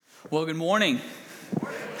Well, good morning.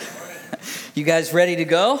 You guys ready to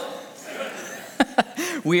go?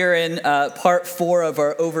 We are in part 4 of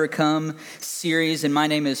our Overcome series, and my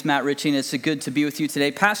name is Matt Ritchey, and it's good to be with you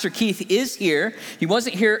today. Pastor Keith is here. He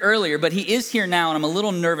wasn't here earlier, but he is here now, and I'm a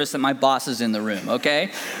little nervous that my boss is in the room,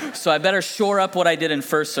 okay? So I better shore up what I did in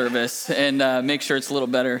first service and make sure it's a little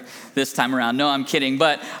better this time around. No, I'm kidding,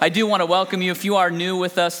 but I do want to welcome you. If you are new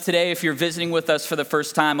with us today, if you're visiting with us for the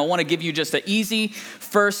first time, I want to give you just an easy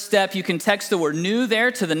first step. You can text the word new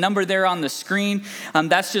there to the number there on the screen.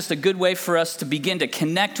 That's just a good way for us to begin to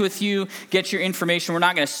connect with you, get your information. We're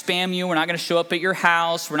not going to spam you. We're not going to show up at your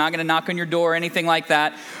house. We're not going to knock on your door or anything like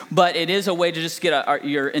that. But it is a way to just get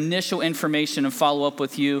your initial information and follow up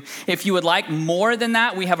with you. If you would like more than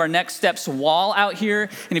that, we have our Next Steps wall out here.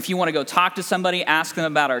 And if you want to go talk to somebody, ask them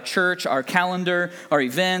about our church, our calendar, our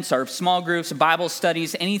events, our small groups, Bible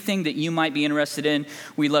studies, anything that you might be interested in,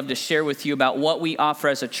 we'd love to share with you about what we offer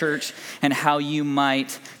as a church and how you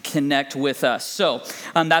might connect with us. So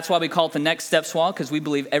that's why we call it the Next Steps wall, because we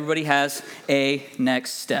believe everybody has a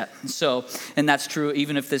next step. So, and that's true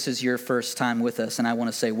even if this is your first time with us, and I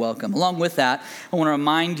want to say welcome. Along with that, I want to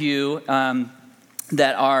remind you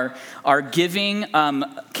that our giving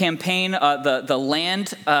campaign, the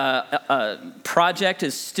land project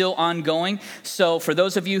is still ongoing. So for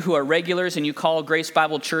those of you who are regulars and you call Grace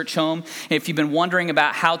Bible Church home, if you've been wondering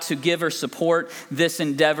about how to give or support this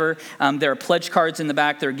endeavor, there are pledge cards in the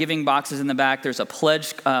back. There are giving boxes in the back. There's a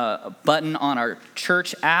pledge button on our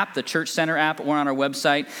church app, the Church Center app, or on our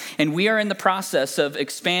website. And we are in the process of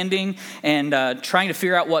expanding and trying to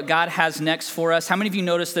figure out what God has next for us. How many of you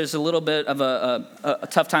noticed there's a little bit of a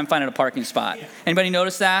tough time finding a parking spot? Anybody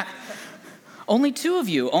notice that? Only 2 of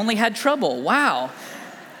you only had trouble. Wow.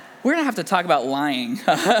 We're going to have to talk about lying.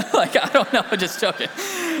 I don't know, just joking.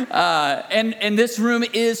 And this room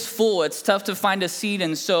is full. It's tough to find a seat.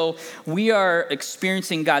 And so we are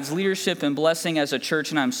experiencing God's leadership and blessing as a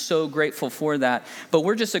church, and I'm so grateful for that. But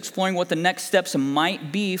we're just exploring what the next steps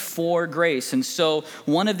might be for Grace. And so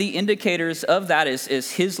one of the indicators of that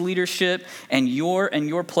is his leadership and your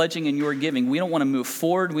pledging and your giving. We don't want to move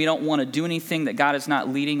forward. We don't want to do anything that God is not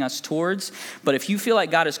leading us towards. But if you feel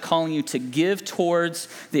like God is calling you to give towards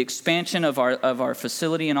the expansion of our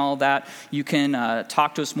facility and all that, you can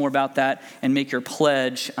talk to us more about that and make your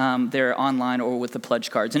pledge there online or with the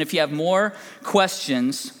pledge cards. And if you have more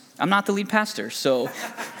questions, I'm not the lead pastor, so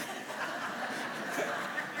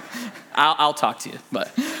I'll talk to you.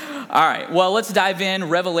 But all right, well, let's dive in.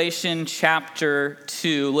 Revelation chapter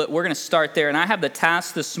 2. We're going to start there, and I have the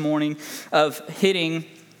task this morning of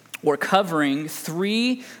we're covering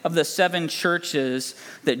 3 of the 7 churches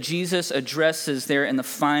that Jesus addresses there in the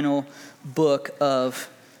final book of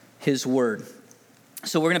his word.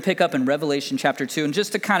 So we're going to pick up in Revelation chapter 2. And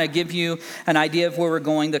just to kind of give you an idea of where we're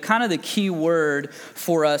going, the key word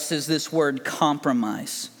for us is this word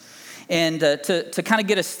compromise. And to kind of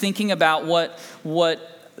get us thinking about what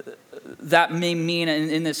that may mean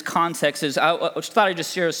in this context is I thought I'd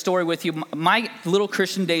just share a story with you. My little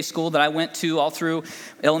Christian day school that I went to all through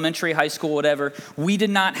elementary, high school, whatever, we did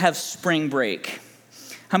not have spring break.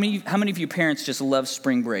 How many of you parents just love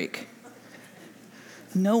spring break?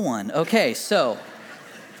 No one. Okay, so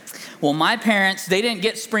well, my parents, they didn't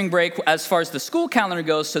get spring break as far as the school calendar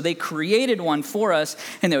goes, so they created one for us,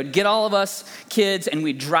 and they would get all of us kids, and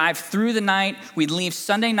we'd drive through the night. We'd leave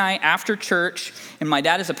Sunday night after church, and my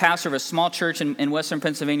dad is a pastor of a small church in western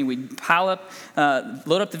Pennsylvania. We'd load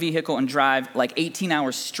up the vehicle and drive like 18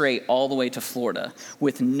 hours straight all the way to Florida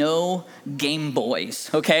with no Game Boys,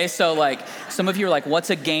 okay? So like, some of you are like, what's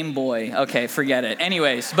a Game Boy? Okay, forget it.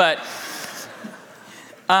 Anyways,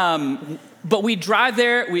 but we'd drive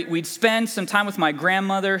there, we'd spend some time with my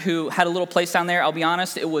grandmother who had a little place down there. I'll be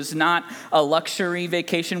honest, it was not a luxury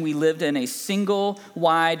vacation. We lived in a single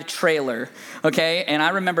wide trailer, okay? And I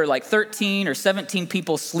remember like 13 or 17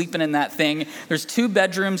 people sleeping in that thing. There's 2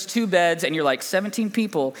 bedrooms, 2 beds, and you're like 17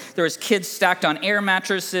 people. There was kids stacked on air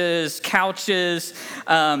mattresses, couches.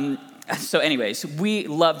 So anyways, we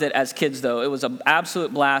loved it as kids, though. It was an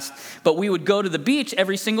absolute blast. But we would go to the beach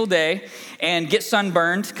every single day and get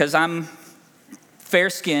sunburned because I'm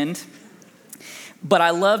fair-skinned. But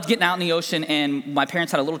I loved getting out in the ocean, and my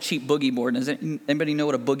parents had a little cheap boogie board. Does anybody know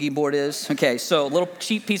what a boogie board is? Okay, so a little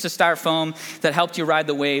cheap piece of styrofoam that helped you ride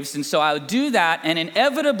the waves. And so I would do that, and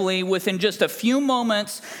inevitably, within just a few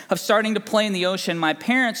moments of starting to play in the ocean, my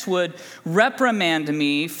parents would reprimand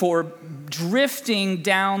me for drifting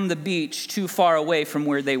down the beach too far away from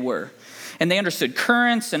where they were. And they understood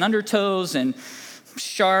currents and undertows and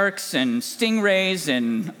sharks and stingrays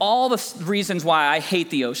and all the reasons why I hate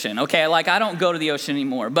the ocean, okay? Like, I don't go to the ocean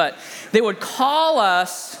anymore. But they would call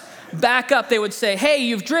us back up. They would say, hey,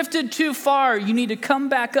 you've drifted too far. You need to come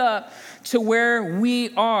back up to where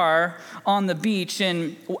we are on the beach.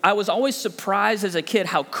 And I was always surprised as a kid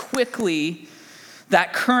how quickly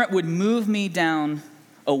that current would move me down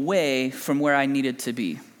away from where I needed to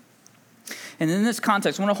be. And in this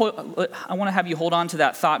context, I want to have you hold on to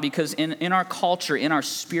that thought, because in our culture, in our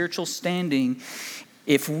spiritual standing,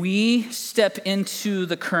 if we step into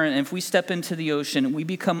the current, if we step into the ocean, we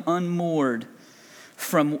become unmoored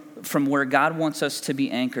from where God wants us to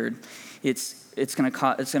be anchored, it's going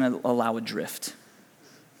to allow a drift.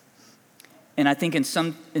 And I think in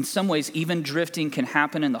some ways, even drifting can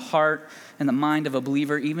happen in the heart and the mind of a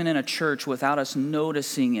believer, even in a church, without us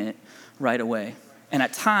noticing it right away. And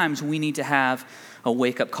at times, we need to have a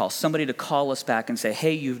wake-up call, somebody to call us back and say,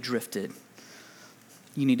 hey, you've drifted.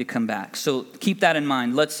 You need to come back. So keep that in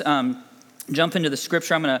mind. Let's jump into the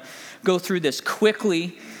scripture. I'm going to go through this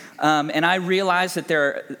quickly. And I realized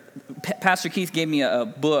that Pastor Keith gave me a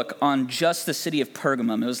book on just the city of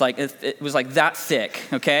Pergamum. It was like that thick,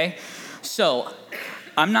 okay? So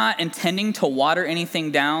I'm not intending to water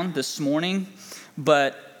anything down this morning,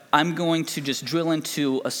 but I'm going to just drill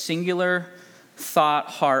into a singular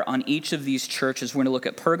heart on each of these churches. We're going to look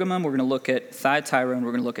at Pergamum, we're going to look at Thyatira, and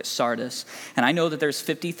we're going to look at Sardis. And I know that there's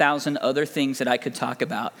 50,000 other things that I could talk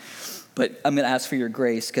about, but I'm going to ask for your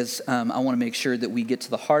grace, because I want to make sure that we get to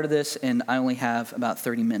the heart of this, and I only have about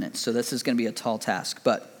 30 minutes. So this is going to be a tall task,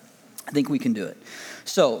 but I think we can do it.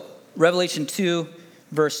 So Revelation 2,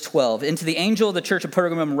 verse 12. And to the angel of the church of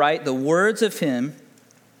Pergamum write the words of him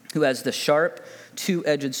who has the sharp,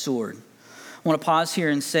 two-edged sword. I want to pause here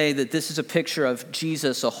and say that this is a picture of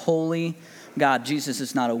Jesus, a holy God. Jesus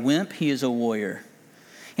is not a wimp, he is a warrior.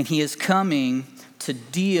 And he is coming to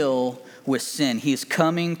deal with sin. He is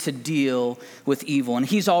coming to deal with evil. And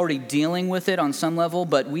he's already dealing with it on some level,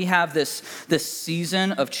 but we have this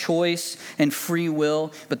season of choice and free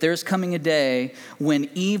will. But there's coming a day when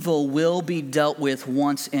evil will be dealt with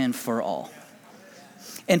once and for all.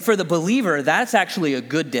 And for the believer, that's actually a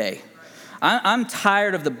good day. I'm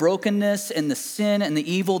tired of the brokenness and the sin and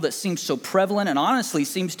the evil that seems so prevalent and honestly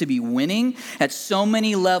seems to be winning at so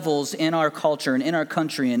many levels in our culture and in our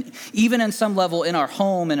country, and even in some level in our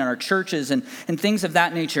home and in our churches and things of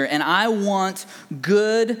that nature. And I want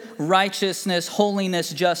good righteousness,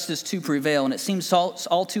 holiness, justice to prevail. And it seems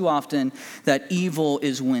all too often that evil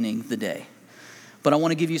is winning the day. But I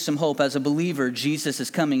want to give you some hope. As a believer, Jesus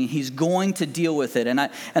is coming. He's going to deal with it. And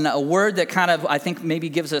a word that kind of, I think, maybe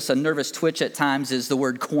gives us a nervous twitch at times is the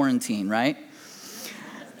word quarantine, right?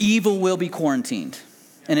 Evil will be quarantined.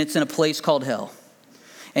 And it's in a place called hell.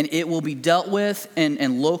 And it will be dealt with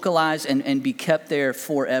and localized and be kept there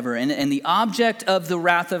forever. And the object of the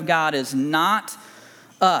wrath of God is not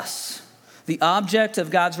us. The object of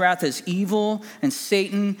God's wrath is evil and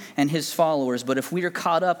Satan and his followers. But if we are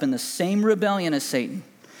caught up in the same rebellion as Satan,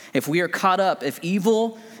 if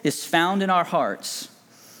evil is found in our hearts,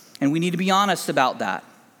 and we need to be honest about that,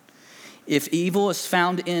 if evil is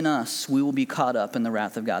found in us, we will be caught up in the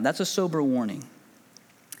wrath of God. That's a sober warning.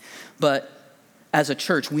 But as a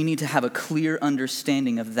church, we need to have a clear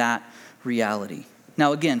understanding of that reality.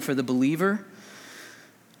 Now again, for the believer,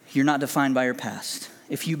 you're not defined by your past.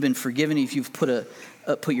 If you've been forgiven, if you've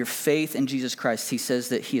put your faith in Jesus Christ, he says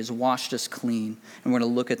that he has washed us clean. And we're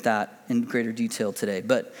going to look at that in greater detail today.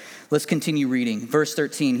 But let's continue reading. Verse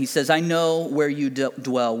 13, he says, I know where you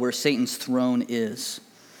dwell, where Satan's throne is.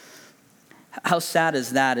 How sad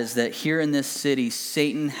is that here in this city,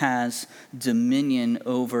 Satan has dominion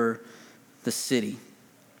over the city.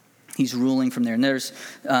 He's ruling from there. And there's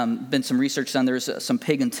been some research done. There's some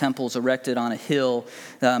pagan temples erected on a hill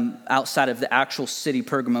outside of the actual city,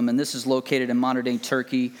 Pergamum. And this is located in modern-day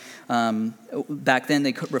Turkey. Back then,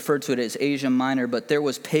 they referred to it as Asia Minor. But there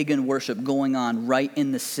was pagan worship going on right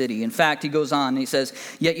in the city. In fact, he goes on and he says,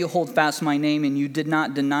 yet you hold fast my name, and you did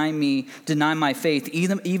not deny my faith,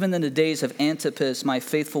 even in the days of Antipas, my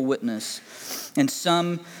faithful witness. And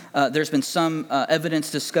there's been some evidence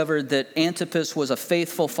discovered that Antipas was a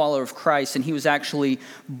faithful follower of Christ, and he was actually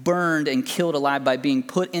burned and killed alive by being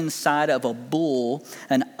put inside of a bull,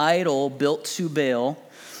 an idol built to Baal.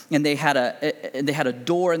 And they had a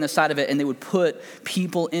door in the side of it, and they would put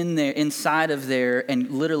people inside of there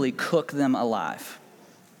and literally cook them alive.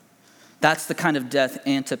 That's the kind of death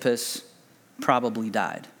Antipas probably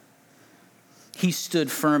died. He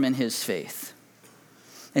stood firm in his faith.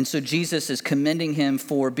 And so Jesus is commending him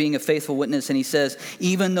for being a faithful witness. And he says,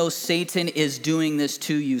 even though Satan is doing this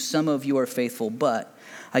to you, some of you are faithful, but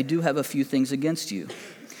I do have a few things against you.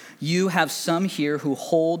 You have some here who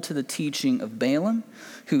hold to the teaching of Balaam,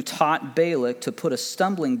 who taught Balak to put a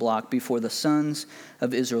stumbling block before the sons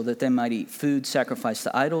of Israel, that they might eat food sacrificed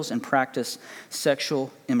to idols and practice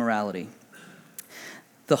sexual immorality.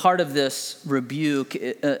 The heart of this rebuke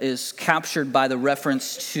is captured by the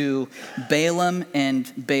reference to Balaam and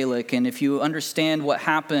Balak. And if you understand what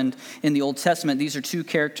happened in the Old Testament, these are two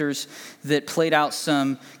characters that played out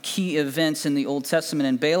some key events in the Old Testament.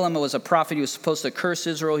 And Balaam was a prophet. He was supposed to curse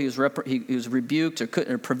Israel. He was rebuked or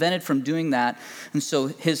prevented from doing that. And so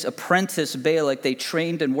his apprentice Balak, they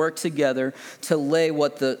trained and worked together to lay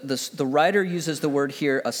what the writer uses the word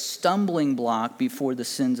here, a stumbling block before the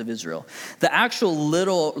sins of Israel. The actual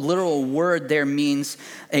literal word there means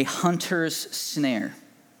a hunter's snare.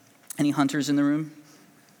 Any hunters in the room?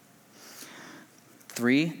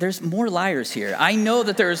 3? There's more liars here. I know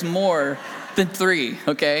that there's more than 3,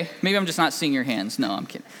 okay? Maybe I'm just not seeing your hands. No, I'm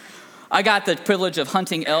kidding. I got the privilege of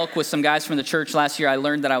hunting elk with some guys from the church last year. I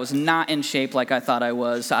learned that I was not in shape like I thought I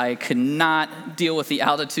was. I could not deal with the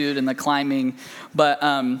altitude and the climbing. But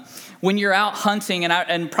when you're out hunting,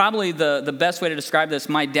 and probably the best way to describe this,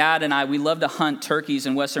 my dad and I, we love to hunt turkeys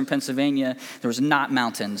in western Pennsylvania. There was not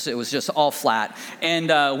mountains. It was just all flat.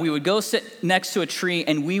 And we would go sit next to a tree,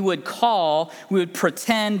 and we would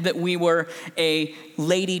pretend that we were a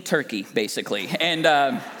lady turkey, basically.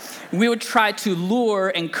 And we would try to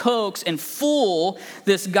lure and coax and fool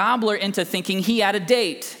this gobbler into thinking he had a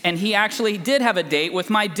date. And he actually did have a date with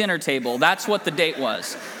my dinner table. That's what the date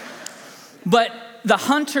was. But the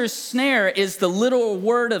hunter's snare is the literal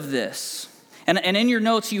word of this. And in your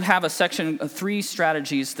notes, you have a section of 3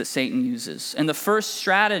 strategies that Satan uses. And the first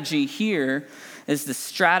strategy here is the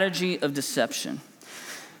strategy of deception.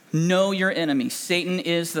 Know your enemy. Satan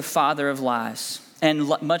is the father of lies. And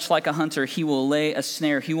much like a hunter, he will lay a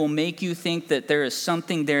snare. He will make you think that there is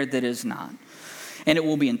something there that is not. And it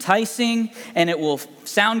will be enticing, and it will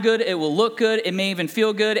sound good, it will look good, it may even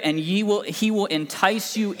feel good, and he will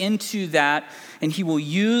entice you into that, and he will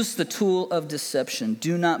use the tool of deception.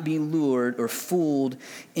 Do not be lured or fooled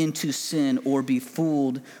into sin, or be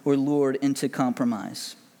fooled or lured into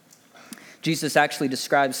compromise. Jesus actually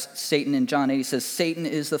describes Satan in John 8. He says, Satan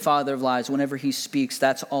is the father of lies. Whenever he speaks,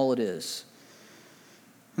 that's all it is.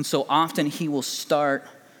 And so often he will start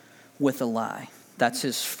with a lie. That's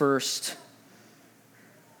his first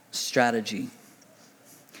strategy.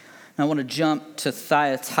 Now I want to jump to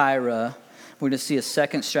Thyatira. We're going to see a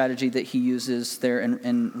second strategy that he uses there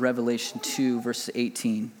in Revelation 2, verse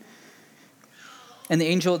 18. And the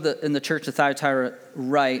angel in the church of Thyatira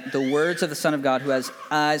write, the words of the Son of God who has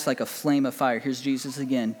eyes like a flame of fire. Here's Jesus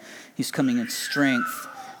again. He's coming in strength,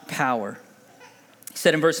 power. He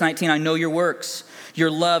said in verse 19, I know your works, your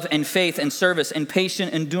love and faith and service and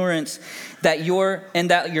patient endurance, that your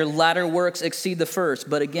latter works exceed the first.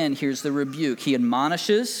 But again, here's the rebuke. He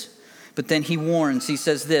admonishes, but then he warns. He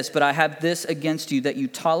says this, but I have this against you, that you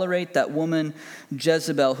tolerate that woman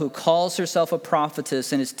Jezebel, who calls herself a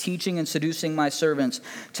prophetess and is teaching and seducing my servants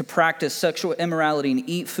to practice sexual immorality and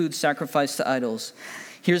eat food sacrificed to idols.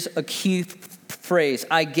 Here's a key phrase.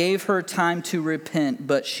 I gave her time to repent,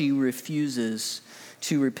 but she refuses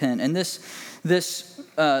to repent. And this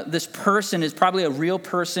person is probably a real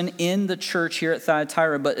person in the church here at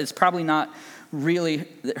Thyatira, but it's probably not really,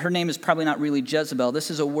 her name is probably not really Jezebel. This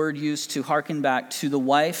is a word used to hearken back to the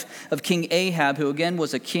wife of King Ahab, who again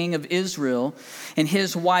was a king of Israel, and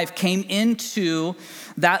his wife came into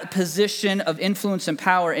that position of influence and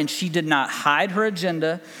power, and she did not hide her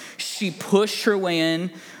agenda. She pushed her way in,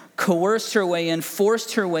 coerced her way in,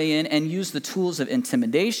 forced her way in, and used the tools of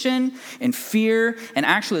intimidation and fear. And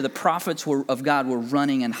actually the prophets of God were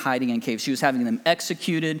running and hiding in caves. She was having them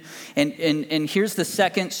executed. And here's the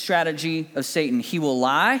second strategy of Satan. He will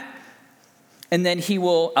lie, and then he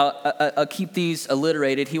will, I'll keep these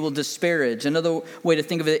alliterated, he will disparage. Another way to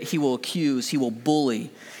think of it, he will accuse, he will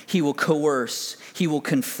bully, he will coerce, he will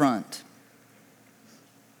confront.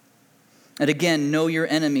 And again, know your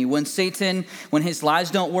enemy. When his lies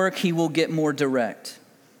don't work, he will get more direct.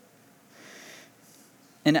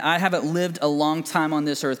 And I haven't lived a long time on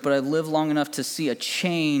this earth, but I've lived long enough to see a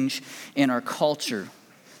change in our culture.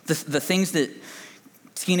 The things that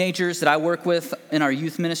teenagers that I work with in our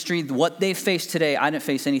youth ministry, what they face today, I didn't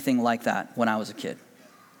face anything like that when I was a kid.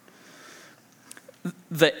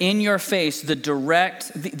 The in your face, the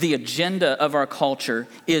direct, the agenda of our culture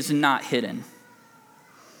is not hidden.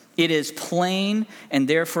 It is plain and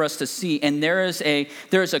there for us to see. And there is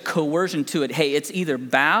a coercion to it. Hey, it's either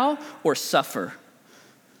bow or suffer.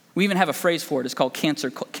 We even have a phrase for it. It's called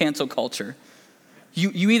cancel culture.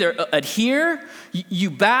 You either adhere, you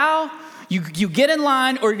bow, you get in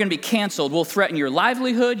line, or you're going to be canceled. We'll threaten your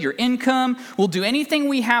livelihood, your income. We'll do anything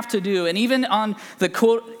we have to do. And even on the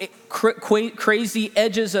crazy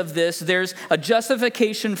edges of this, there's a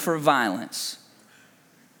justification for violence.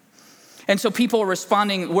 And so people are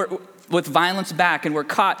responding with violence back, and we're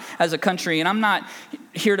caught as a country. And I'm not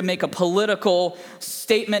here to make a political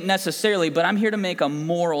statement necessarily, but I'm here to make a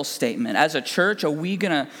moral statement. As a church, are we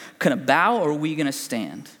gonna bow, or are we gonna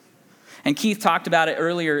stand? And Keith talked about it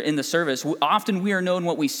earlier in the service. Often we are known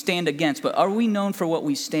what we stand against, but are we known for what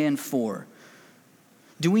we stand for?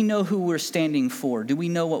 Do we know who we're standing for? Do we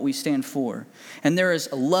know what we stand for? And there is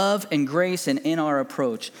love and grace in our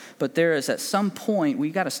approach, but there is at some point,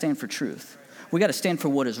 we gotta stand for truth. We gotta stand for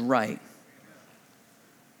what is right.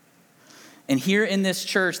 And here in this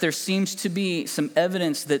church, there seems to be some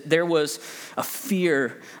evidence that there was a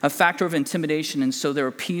fear, a factor of intimidation. And so there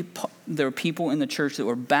were people in the church that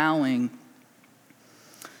were bowing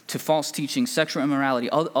to false teaching, sexual immorality,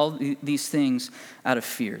 all these things out of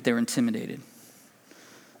fear. They were intimidated.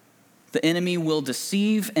 The enemy will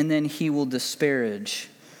deceive, and then he will disparage.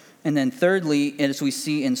 And then thirdly, as we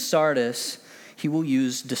see in Sardis, he will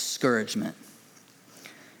use discouragement.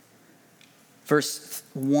 Verse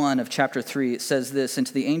 1 of chapter 3, it says this, "And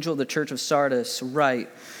to the angel of the church of Sardis write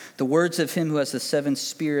the words of him who has the 7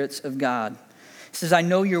 spirits of God. He says, I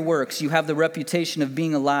know your works. You have the reputation of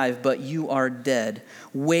being alive, but you are dead.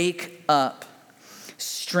 Wake up.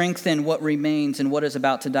 Strengthen what remains and what is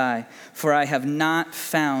about to die. For I have not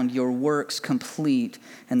found your works complete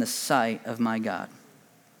in the sight of my God."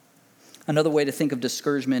 Another way to think of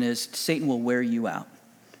discouragement is Satan will wear you out.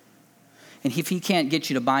 And if he can't get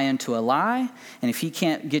you to buy into a lie, and if he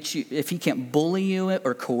can't bully you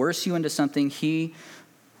or coerce you into something, he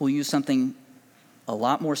will use something a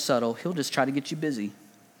lot more subtle. He'll just try to get you busy.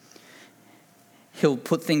 He'll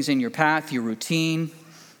put things in your path, your routine.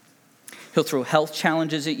 He'll throw health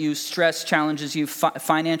challenges at you, stress challenges you,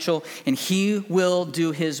 financial, and he will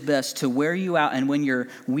do his best to wear you out. And when you're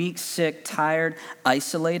weak, sick, tired,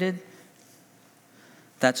 isolated,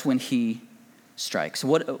 that's when he strikes.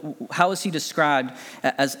 How is he described?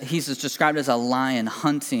 He's described as a lion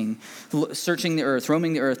hunting, searching the earth,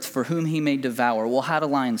 roaming the earth for whom he may devour. Well, how do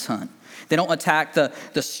lions hunt? They don't attack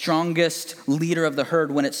the strongest leader of the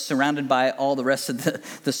herd when it's surrounded by all the rest of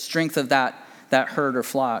the strength of that herd or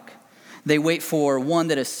flock. They wait for one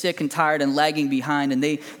that is sick and tired and lagging behind, and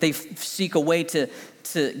they seek a way to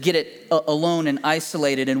get it alone and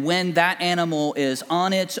isolated. And when that animal is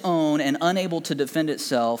on its own and unable to defend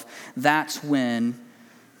itself, that's when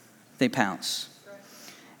they pounce.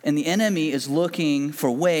 And the enemy is looking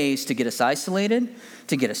for ways to get us isolated,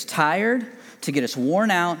 to get us tired, to get us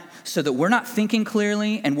worn out, so that we're not thinking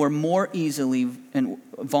clearly and we're more easily and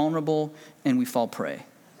vulnerable and we fall prey.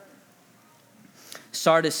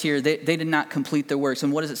 Sardis here, they did not complete their works.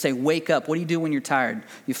 And what does it say? Wake up. What do you do when you're tired?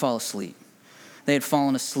 You fall asleep. They had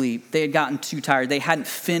fallen asleep. They had gotten too tired. They hadn't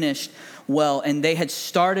finished well, and they had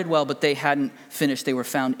started well, but they hadn't finished. They were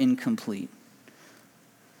found incomplete.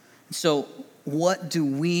 So what do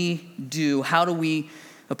we do? How do we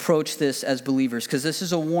approach this as believers? Because this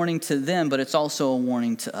is a warning to them, but it's also a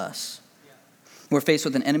warning to us. We're faced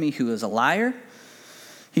with an enemy who is a liar,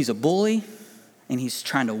 he's a bully, and he's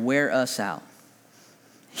trying to wear us out.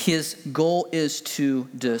 His goal is to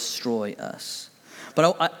destroy us.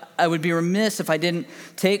 But I would be remiss if I didn't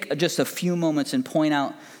take just a few moments and point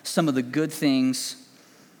out some of the good things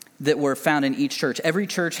that were found in each church. Every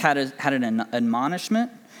church had an admonishment.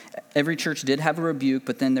 Every church did have a rebuke,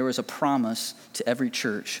 but then there was a promise to every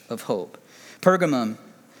church of hope. Pergamum,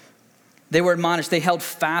 they were admonished. They held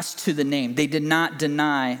fast to the name. They did not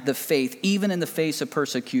deny the faith, even in the face of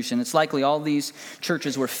persecution. It's likely all these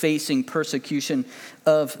churches were facing persecution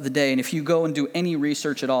of the day. And if you go and do any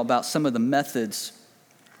research at all about some of the methods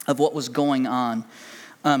of what was going on,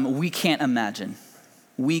 we can't imagine.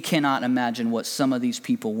 We cannot imagine what some of these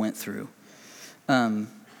people went through.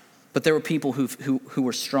 But there were people who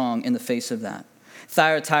were strong in the face of that.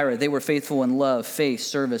 Thyatira, they were faithful in love, faith,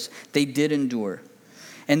 service. They did endure.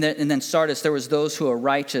 And then Sardis, there was those who are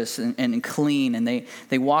righteous and clean, and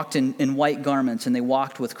they walked in white garments, and they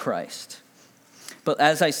walked with Christ. But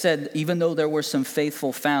as I said, even though there were some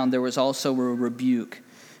faithful found, there was also a rebuke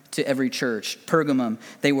to every church. Pergamum,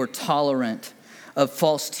 they were tolerant of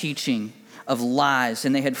false teaching, of lies,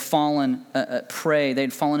 and they had fallen prey. They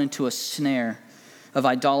had fallen into a snare of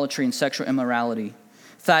idolatry and sexual immorality.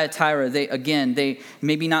 Thyatira, they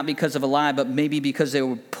maybe not because of a lie, but maybe because they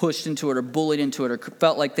were pushed into it or bullied into it or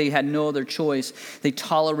felt like they had no other choice. They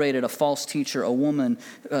tolerated a false teacher, a woman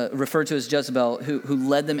referred to as Jezebel, who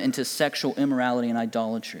led them into sexual immorality and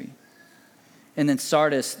idolatry. And then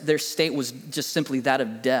Sardis, their state was just simply that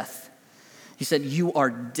of death. He said, you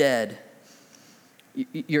are dead.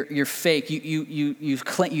 You're fake.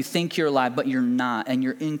 You think you're alive, but you're not, and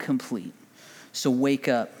you're incomplete. So wake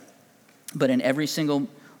up. But in every single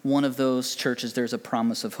one of those churches, there's a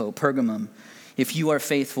promise of hope. Pergamum, if you are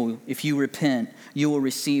faithful, if you repent, you will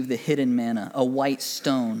receive the hidden manna, a white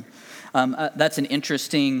stone. That's an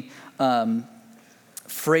interesting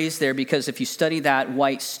phrase there, because if you study that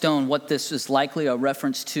white stone, what this is likely a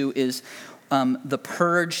reference to is the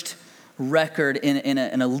purged record in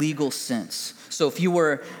a legal sense. So if you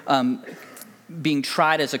were being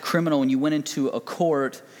tried as a criminal and you went into a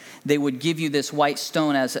court, they would give you this white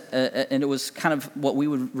stone and it was kind of what we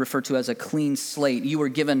would refer to as a clean slate. You were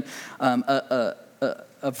given a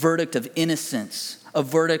verdict of innocence, a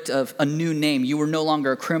verdict of a new name. You were no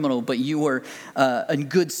longer a criminal, but you were in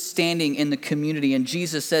good standing in the community. And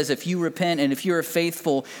Jesus says, if you repent and if you're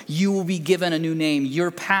faithful, you will be given a new name.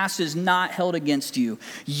 Your past is not held against you.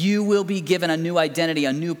 You will be given a new identity,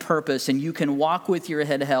 a new purpose, and you can walk with your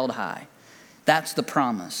head held high. That's the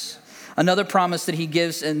promise. Another promise that he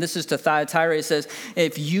gives, and this is to Thyatira, he says,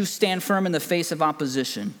 if you stand firm in the face of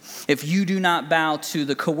opposition, if you do not bow to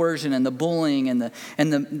the coercion and the bullying and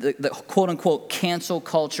the quote-unquote cancel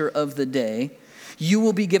culture of the day, you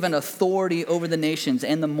will be given authority over the nations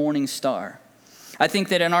and the morning star. I think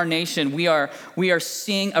that in our nation, we are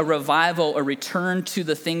seeing a revival, a return to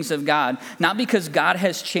the things of God, not because God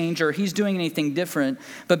has changed or he's doing anything different,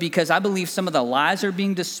 but because I believe some of the lies are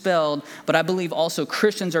being dispelled, but I believe also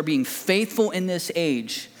Christians are being faithful in this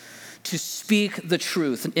age to speak the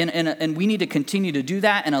truth. And we need to continue to do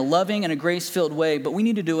that in a loving and a grace-filled way, but we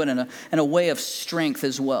need to do it in a way of strength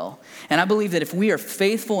as well. And I believe that if we are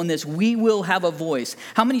faithful in this, we will have a voice.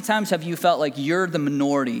 How many times have you felt like you're the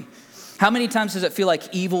minority? How many times does it feel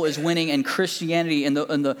like evil is winning and Christianity and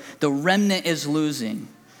the remnant is losing?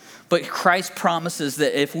 But Christ promises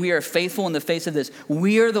that if we are faithful in the face of this,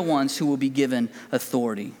 we are the ones who will be given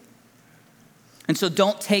authority. And so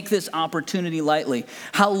don't take this opportunity lightly.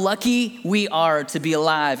 How lucky we are to be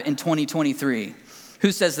alive in 2023.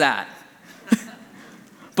 Who says that?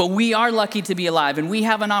 But we are lucky to be alive, and we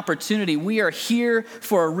have an opportunity. We are here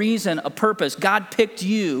for a reason, a purpose. God picked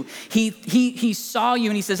you. He saw you,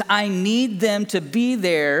 and he says, I need them to be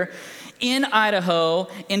there in Idaho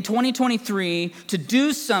in 2023 to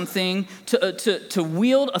do something, to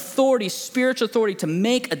wield authority, spiritual authority, to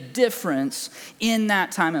make a difference in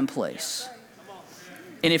that time and place.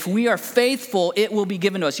 And if we are faithful, it will be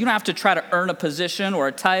given to us. You don't have to try to earn a position or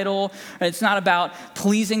a title. It's not about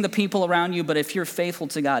pleasing the people around you, but if you're faithful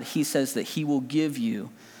to God, he says that he will give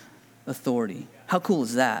you authority. How cool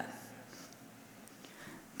is that?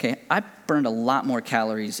 Okay, I burned a lot more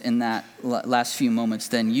calories in that last few moments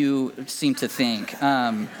than you seem to think.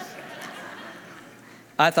 I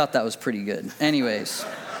thought that was pretty good. Anyways.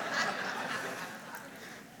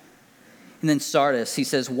 And then Sardis, he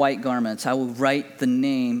says, white garments. I will write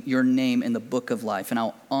your name in the book of life, and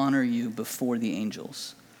I'll honor you before the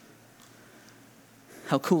angels.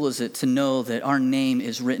 How cool is it to know that our name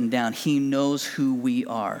is written down? He knows who we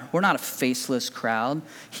are. We're not a faceless crowd.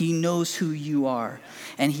 He knows who you are.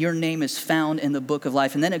 And your name is found in the book of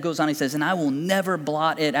life. And then it goes on, he says, and I will never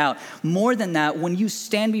blot it out. More than that, when you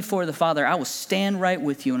stand before the Father, I will stand right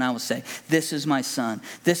with you and I will say, this is my son,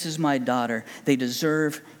 this is my daughter. They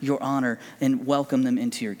deserve your honor, and welcome them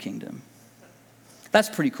into your kingdom. That's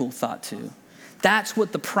a pretty cool thought too. That's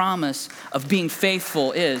what the promise of being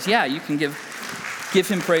faithful is. Yeah, you can give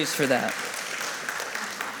him praise for that.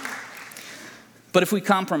 But if we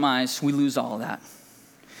compromise, we lose all of that.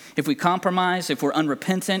 If we compromise, if we're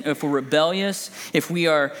unrepentant, if we're rebellious, if we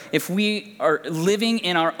are living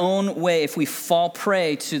in our own way, if we fall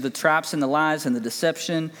prey to the traps and the lies and the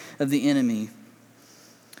deception of the enemy,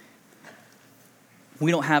 we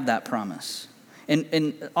don't have that promise.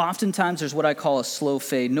 And oftentimes there's what I call a slow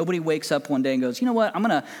fade. Nobody wakes up one day and goes, you know what, I'm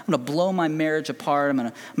gonna blow my marriage apart.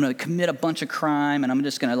 I'm gonna commit a bunch of crime, and I'm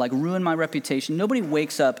just gonna ruin my reputation. Nobody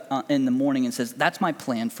wakes up in the morning and says, that's my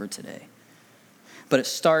plan for today. But it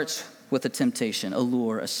starts with a temptation, a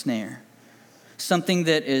lure, a snare. Something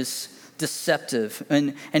that is deceptive.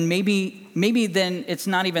 And maybe then it's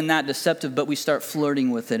not even that deceptive, but we start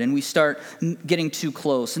flirting with it and we start getting too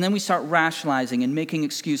close. And then we start rationalizing and making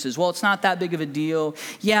excuses. Well, it's not that big of a deal.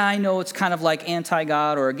 Yeah, I know it's kind of like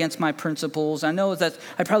anti-God or against my principles. I know that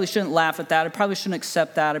I probably shouldn't laugh at that. I probably shouldn't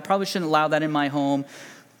accept that. I probably shouldn't allow that in my home.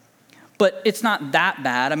 But it's not that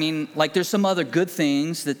bad. I mean, like there's some other good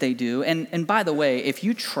things that they do. And by the way, if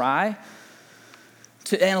you try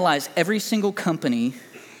to analyze every single company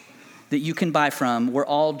that you can buy from, we're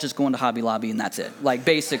all just going to Hobby Lobby and that's it. Like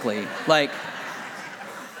basically,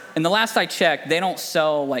 and the last I checked, they don't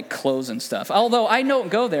sell like clothes and stuff. Although I don't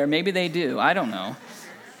go there, maybe they do, I don't know.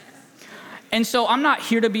 And so I'm not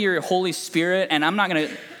here to be your Holy Spirit, and I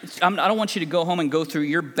don't want you to go home and go through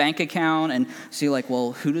your bank account and see like,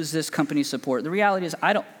 well, who does this company support? The reality is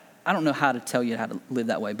I don't know how to tell you how to live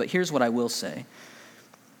that way, but here's what I will say.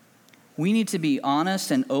 We need to be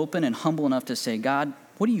honest and open and humble enough to say, God,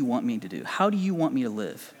 what do you want me to do? How do you want me to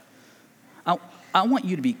live? I want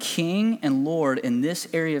you to be king and Lord in this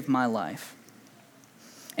area of my life.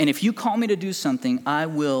 And if you call me to do something, I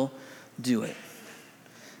will do it.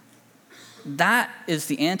 That is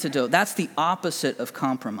the antidote. That's the opposite of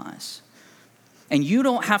compromise. And you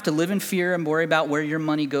don't have to live in fear and worry about where your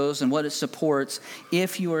money goes and what it supports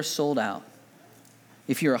if you are sold out,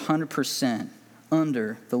 if you're 100%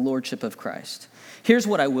 under the lordship of Christ. Here's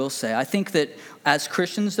what I will say. I think that as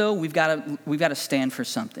Christians, though, we've got to stand for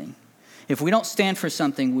something. If we don't stand for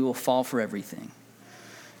something, we will fall for everything.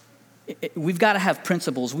 We've got to have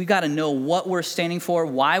principles. We've got to know what we're standing for,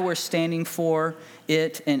 why we're standing for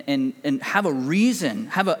it, and have a reason,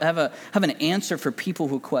 have an answer for people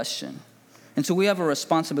who question. And so we have a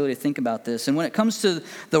responsibility to think about this. And when it comes to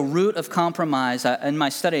the root of compromise, in my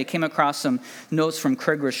study, I came across some notes from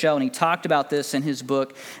Craig Rochelle, and he talked about this in his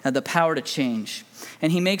book, The Power to Change.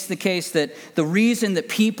 And he makes the case that the reason that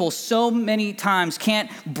people so many times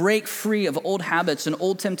can't break free of old habits and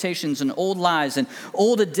old temptations and old lies and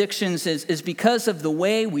old addictions is because of the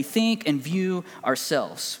way we think and view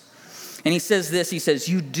ourselves. And he says this, he says,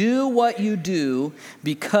 you do what you do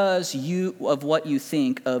because of what you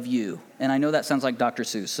think of you. And I know that sounds like Dr.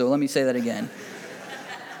 Seuss, so let me say that again.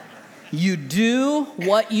 You do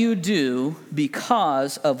what you do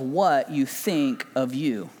because of what you think of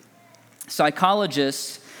you.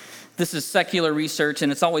 Psychologists, this is secular research,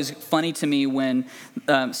 and it's always funny to me when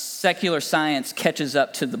secular science catches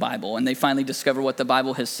up to the Bible and they finally discover what the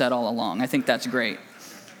Bible has said all along. I think that's great.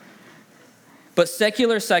 But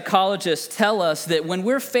secular psychologists tell us that when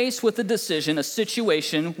we're faced with a decision, a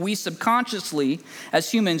situation, we subconsciously, as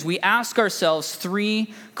humans, we ask ourselves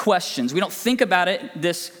 3 questions. We don't think about it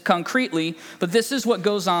this concretely, but this is what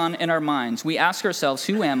goes on in our minds. We ask ourselves,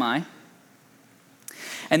 who am I?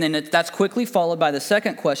 And then that's quickly followed by the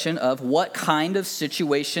second question of what kind of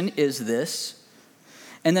situation is this?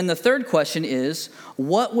 And then the third question is,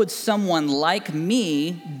 what would someone like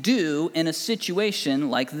me do in a situation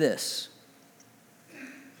like this?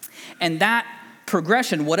 And that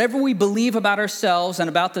progression, whatever we believe about ourselves and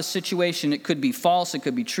about the situation, it could be false, it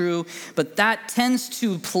could be true, but that tends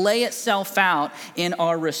to play itself out in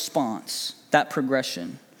our response, that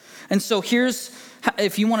progression. And so here's,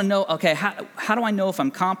 if you want to know, okay, how do I know if I'm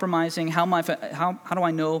compromising? How do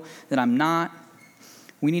I know that I'm not?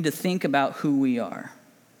 We need to think about who we are.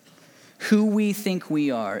 Who we think we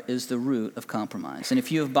are is the root of compromise. And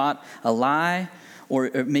if you have bought a lie, or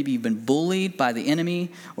maybe you've been bullied by the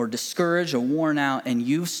enemy or discouraged or worn out, and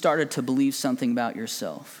you've started to believe something about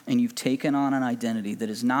yourself, and you've taken on an identity that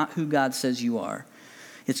is not who God says you are,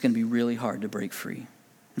 it's going to be really hard to break free.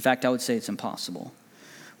 In fact, I would say it's impossible.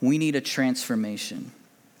 We need a transformation.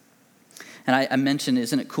 And I mentioned,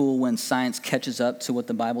 isn't it cool when science catches up to what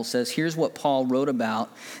the Bible says? Here's what Paul wrote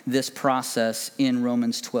about this process in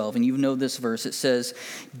Romans 12. And you know this verse. It says,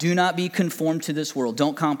 do not be conformed to this world.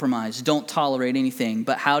 Don't compromise. Don't tolerate anything.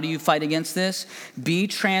 But how do you fight against this? Be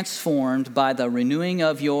transformed by the renewing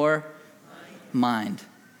of your mind.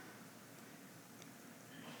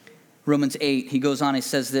 Romans 8, he goes on, he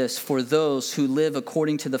says this, for those who live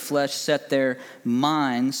according to the flesh set their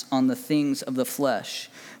minds on the things of the flesh.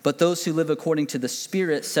 But those who live according to the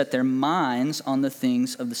Spirit set their minds on the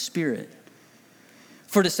things of the Spirit.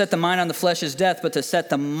 For to set the mind on the flesh is death, but to set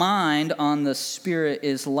the mind on the Spirit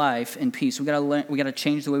is life and peace. We got to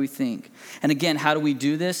change the way we think. And again, how do we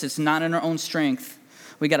do this? It's not in our own strength.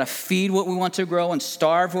 We got to feed what we want to grow and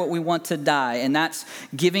starve what we want to die. And that's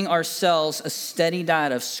giving ourselves a steady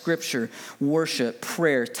diet of scripture, worship,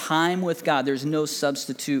 prayer, time with God. There's no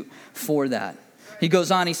substitute for that. He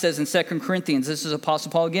goes on, he says in 2 Corinthians, this is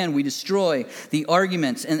Apostle Paul again, we destroy the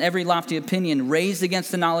arguments and every lofty opinion raised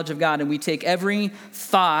against the knowledge of God, and we take every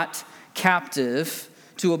thought captive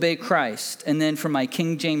to obey Christ. And then for my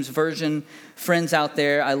King James Version friends out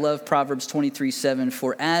there, I love Proverbs 23:7.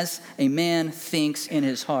 For as a man thinks in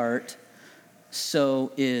his heart,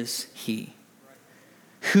 so is he.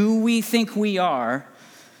 Who we think we are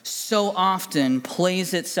so often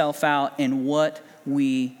plays itself out in what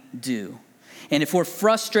we do. And if we're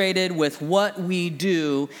frustrated with what we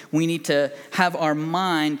do, we need to have our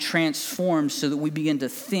mind transformed so that we begin to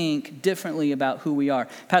think differently about who we are.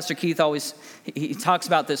 Pastor Keith he talks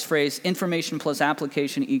about this phrase, information plus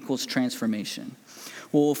application equals transformation.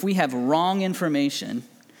 Well, if we have wrong information,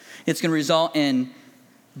 it's going to result in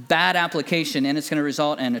bad application, and it's going to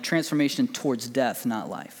result in a transformation towards death, not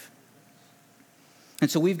life. And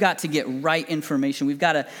so we've got to get right information. We've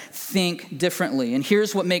got to think differently. And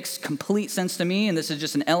here's what makes complete sense to me, and this is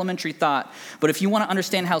just an elementary thought. But if you want to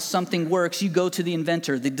understand how something works, you go to the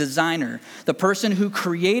inventor, the designer, the person who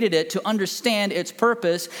created it to understand its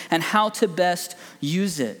purpose and how to best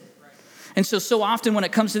use it. And so often when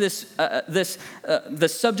it comes to the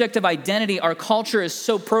subject of identity, our culture is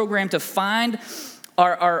so programmed to find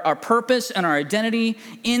our purpose and our identity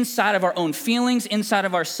inside of our own feelings, inside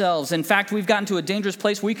of ourselves. In fact, we've gotten to a dangerous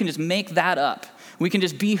place where we can just make that up. We can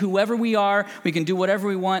just be whoever we are. We can do whatever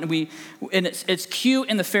we want. And it's cute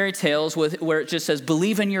in the fairy tales where it just says,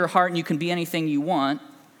 believe in your heart and you can be anything you want.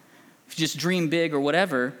 If you just dream big or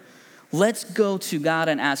whatever. Let's go to God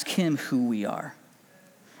and ask him who we are.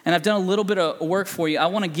 And I've done a little bit of work for you. I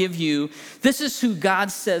want to give you, this is who God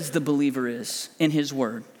says the believer is in his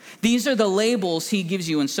word. These are the labels he gives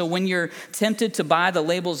you. And so when you're tempted to buy the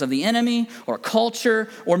labels of the enemy or culture,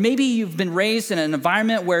 or maybe you've been raised in an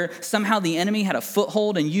environment where somehow the enemy had a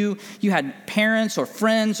foothold and you had parents or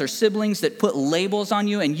friends or siblings that put labels on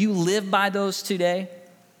you and you live by those today,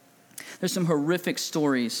 there's some horrific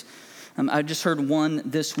stories. I just heard one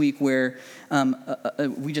this week where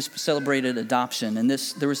we just celebrated adoption. And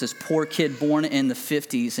there was this poor kid born in the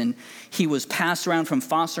 50s, and he was passed around from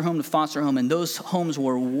foster home to foster home. And those homes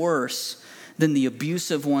were worse than the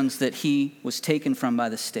abusive ones that he was taken from by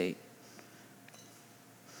the state.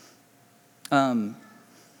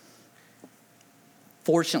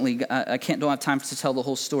 Fortunately, don't have time to tell the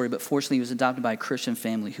whole story, but fortunately he was adopted by a Christian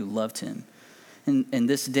family who loved him. And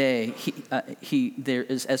this day, there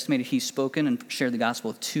is estimated he's spoken and shared the gospel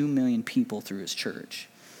with 2 million people through his church.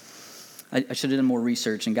 I should have done more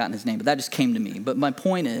research and gotten his name, but that just came to me. But my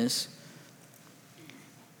point is,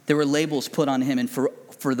 there were labels put on him, and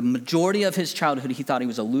for the majority of his childhood, he thought he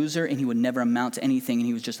was a loser and he would never amount to anything, and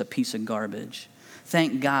he was just a piece of garbage.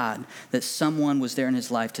 Thank God that someone was there in his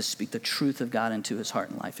life to speak the truth of God into his heart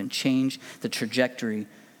and life and change the trajectory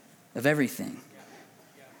of everything.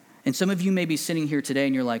 And some of you may be sitting here today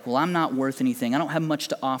and you're like, well, I'm not worth anything. I don't have much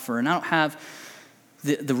to offer, and I don't have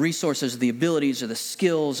the resources, the abilities, or the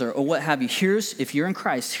skills, or what have you. If you're in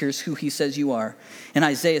Christ, here's who he says you are. In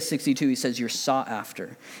Isaiah 62, he says you're sought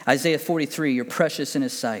after. Isaiah 43, you're precious in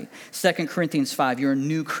his sight. 2 Corinthians 5, you're a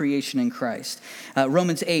new creation in Christ.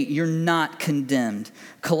 Romans 8, you're not condemned.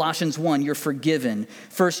 Colossians 1, you're forgiven.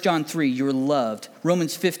 1 John 3, you're loved.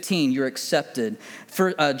 Romans 15, you're accepted.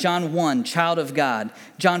 John 1, child of God.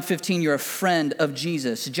 John 15, you're a friend of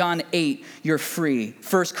Jesus. John 8, you're free.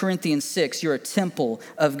 1 Corinthians 6, you're a temple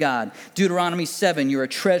of God. Deuteronomy 7, you're a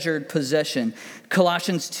treasured possession.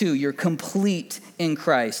 Colossians 2, you're complete in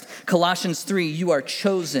Christ. Colossians 3, you are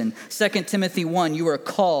chosen. 2 Timothy 1, you are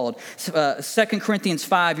called. 2 Corinthians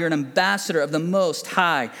 5, you're an ambassador of the Most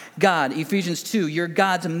High God. Ephesians 2, you're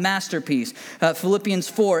God's masterpiece. Philippians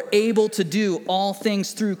 4, able to do all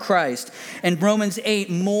things through Christ. And Romans 8,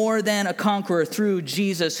 more than a conqueror through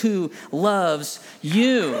Jesus who loves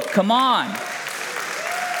you. Come on.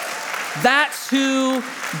 That's who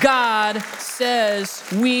God says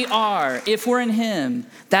we are. If we're in him,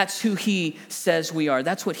 that's who he says we are.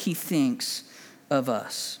 That's what he thinks of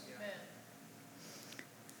us.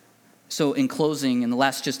 So in closing, in the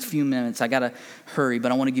last just few minutes, I got to hurry,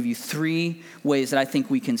 but I want to give you 3 ways that I think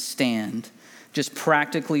we can stand. Just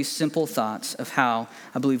practically simple thoughts of how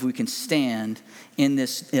I believe we can stand in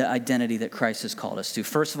this identity that Christ has called us to.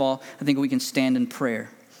 First of all, I think we can stand in prayer.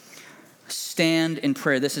 Stand in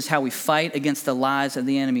prayer. This is how we fight against the lies of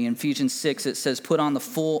the enemy. In Ephesians 6, it says, put on the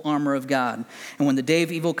full armor of God. And when the day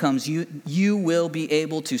of evil comes, you will be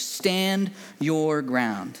able to stand your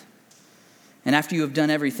ground. And after you have done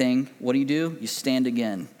everything, what do? You stand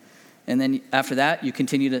again. And then after that, you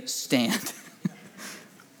continue to stand.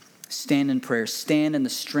 Stand in prayer. Stand in the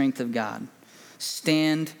strength of God.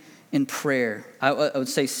 Stand in prayer. I would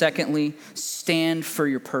say, secondly, stand for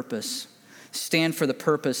your purpose. Stand for the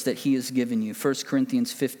purpose that he has given you. 1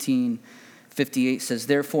 Corinthians 15, 58 says,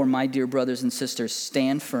 therefore, my dear brothers and sisters,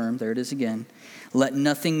 stand firm. There it is again. Let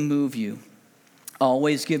nothing move you.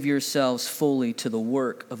 Always give yourselves fully to the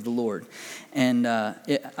work of the Lord. And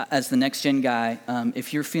as the next gen guy,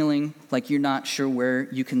 if you're feeling like you're not sure where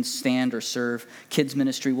you can stand or serve, kids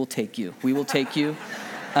ministry will take you. We will take you.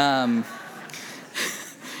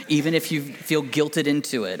 Even if you feel guilted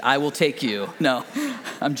into it, I will take you. No,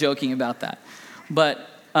 I'm joking about that. But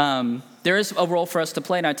there is a role for us to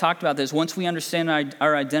play, and I talked about this. Once we understand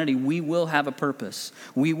our identity, we will have a purpose.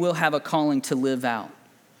 We will have a calling to live out.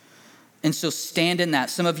 And so stand in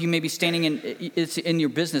that. Some of you may be standing in your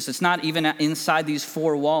business. It's not even inside these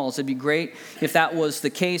four walls. It'd be great if that was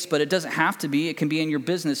the case, but it doesn't have to be. It can be in your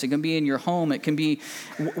business. It can be in your home. It can be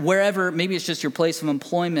wherever. Maybe it's just your place of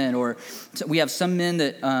employment, or we have some men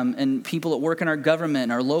that and people that work in our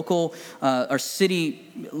government, our local, our city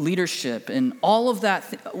leadership, and all of that.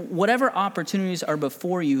 Whatever opportunities are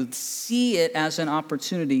before you, see it as an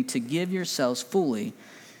opportunity to give yourselves fully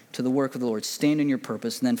to the work of the Lord. Stand in your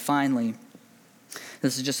purpose. And then finally,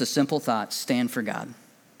 this is just a simple thought, stand for God.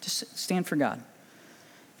 Just stand for God.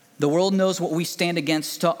 The world knows what we stand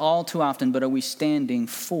against all too often, but are we standing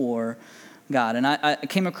for God? And I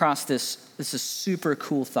came across this is a super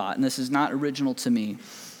cool thought, and this is not original to me.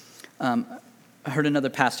 I heard another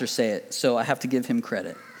pastor say it, so I have to give him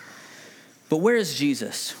credit. But where is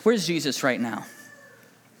Jesus? Where's Jesus right now?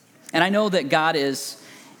 And I know that God is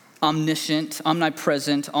omniscient,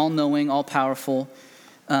 omnipresent, all-knowing, all-powerful,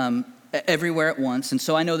 everywhere at once. And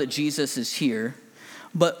so I know that Jesus is here.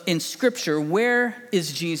 But in Scripture, where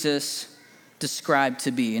is Jesus described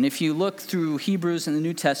to be? And if you look through Hebrews in the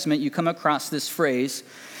New Testament, you come across this phrase,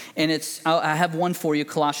 and I have one for you,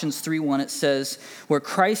 Colossians 3:1. It says, where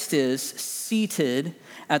Christ is seated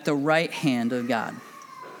at the right hand of God.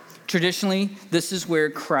 Traditionally, this is where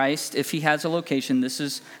Christ, if he has a location, this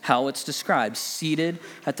is how it's described, seated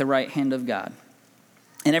at the right hand of God.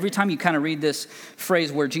 And every time you kind of read this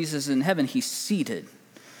phrase where Jesus is in heaven, he's seated.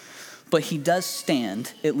 But he does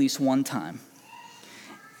stand at least one time.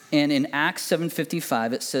 And in Acts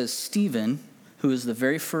 7:55, it says, Stephen, who is the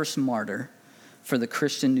very first martyr for the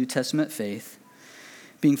Christian New Testament faith,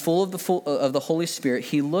 being full of the Holy Spirit,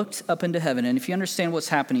 he looked up into heaven. And if you understand what's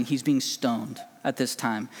happening, he's being stoned at this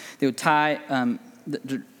time. They would tie,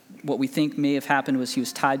 what we think may have happened was he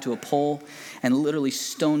was tied to a pole and literally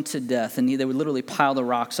stoned to death. And they would literally pile the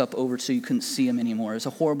rocks up over so you couldn't see him anymore. It was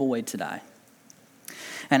a horrible way to die.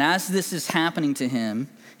 And as this is happening to him,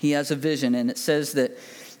 he has a vision. And it says that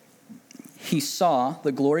he saw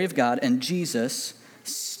the glory of God and Jesus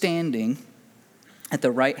standing at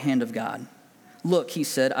the right hand of God. Look, he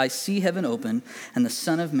said, I see heaven open and the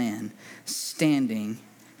Son of Man standing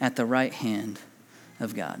at the right hand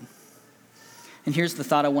of God. And here's the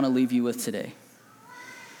thought I want to leave you with today.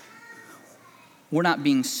 We're not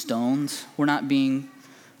being stoned. We're not being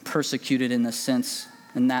persecuted in that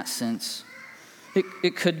sense.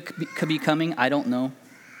 It could be coming. I don't know.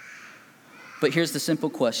 But here's the simple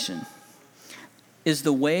question. Does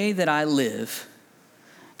the way that I live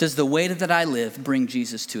bring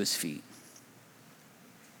Jesus to his feet?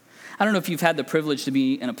 I don't know if you've had the privilege to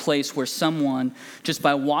be in a place where someone, just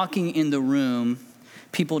by walking in the room,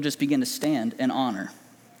 people just begin to stand and honor.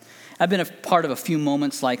 I've been a part of a few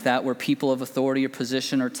moments like that where people of authority or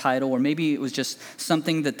position or title, or maybe it was just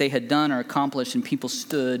something that they had done or accomplished and people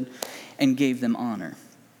stood and gave them honor.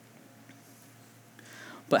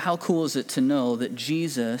 But how cool is it to know that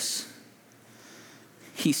Jesus,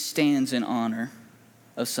 he stands in honor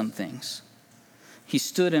of some things. He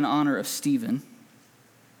stood in honor of Stephen.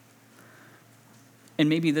 And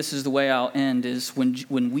maybe this is the way I'll end, is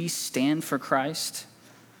when we stand for Christ,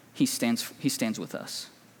 he stands with us.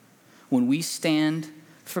 When we stand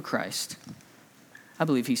for Christ, I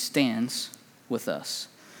believe he stands with us.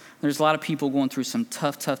 There's a lot of people going through some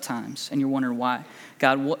tough times, and you're wondering why.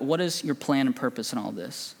 God, what is your plan and purpose in all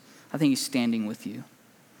this? I think he's standing with you.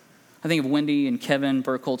 I think of Wendy and Kevin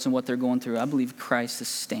Burkholtz and what they're going through. I believe Christ is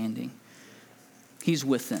standing. He's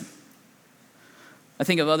with them. I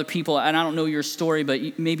think of other people, and I don't know your story,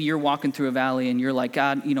 but maybe you're walking through a valley and you're like,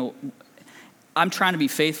 God, I'm trying to be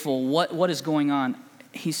faithful. What is going on?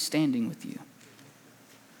 He's standing with you.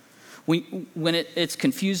 When it's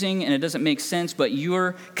confusing and it doesn't make sense, but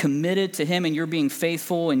you're committed to him and you're being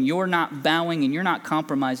faithful and you're not bowing and you're not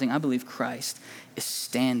compromising, I believe Christ is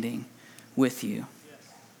standing with you.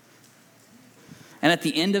 And at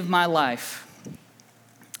the end of my life,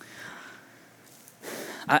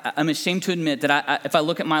 I'm ashamed to admit that if I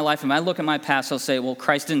look at my life, if I look at my past, I'll say, well,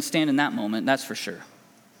 Christ didn't stand in that moment, that's for sure.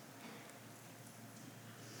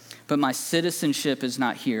 but my citizenship is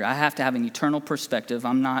not here. I have to have an eternal perspective.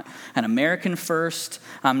 I'm not an American first.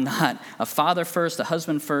 I'm not a father first, a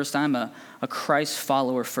husband first. I'm a Christ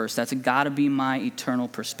follower first. That's got to be my eternal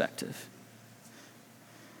perspective.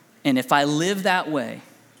 And if I live that way,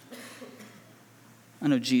 I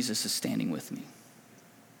know Jesus is standing with me.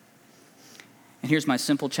 And here's my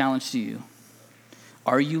simple challenge to you.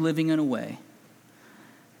 Are you living in a way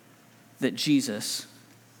that Jesus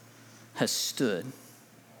has stood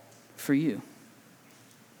for you?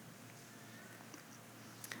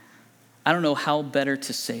 I don't know how better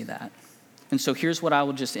to say that. And so here's what I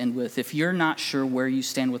will just end with. If you're not sure where you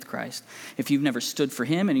stand with Christ, if you've never stood for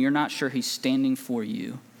him and you're not sure he's standing for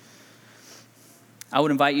you, I would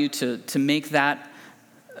invite you to make that.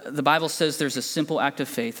 The Bible says there's a simple act of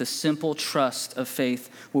faith, a simple trust of faith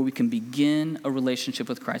where we can begin a relationship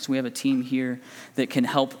with Christ. We have a team here that can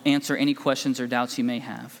help answer any questions or doubts you may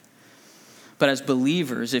have. But as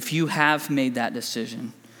believers, if you have made that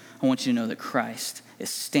decision, I want you to know that Christ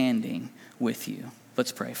is standing with you.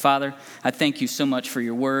 Let's pray. Father, I thank you so much for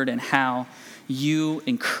your word and how you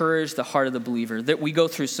encourage the heart of the believer. That we go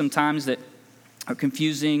through some times that are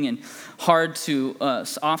confusing and hard to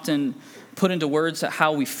often put into words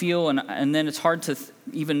how we feel, and then it's hard to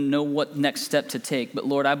even know what next step to take. But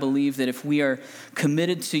Lord, I believe that if we are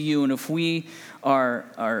committed to you and if we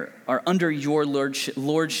are under your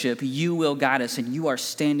lordship, you will guide us and you are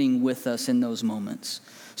standing with us in those moments.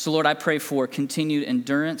 So Lord, I pray for continued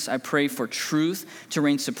endurance. I pray for truth to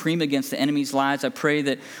reign supreme against the enemy's lies. I pray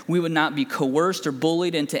that we would not be coerced or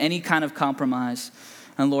bullied into any kind of compromise.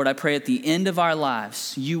 And Lord, I pray at the end of our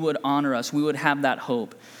lives, you would honor us. We would have that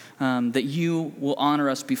hope. That you will honor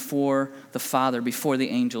us before the Father, before the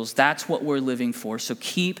angels. That's what we're living for. So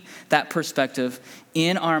keep that perspective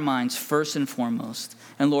in our minds first and foremost.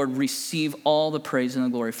 And Lord, receive all the praise and the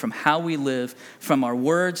glory from how we live, from our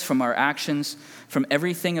words, from our actions, from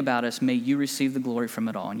everything about us. May you receive the glory from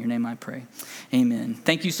it all. In your name I pray. Amen.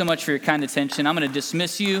 Thank you so much for your kind attention. I'm going to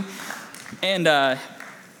dismiss you. And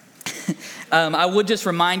I would just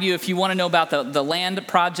remind you, if you want to know about the land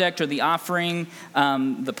project or the offering,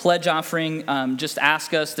 the pledge offering, just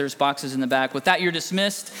ask us. There's boxes in the back. With that, you're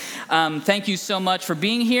dismissed. Thank you so much for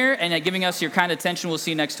being here and giving us your kind attention. We'll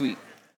see you next week.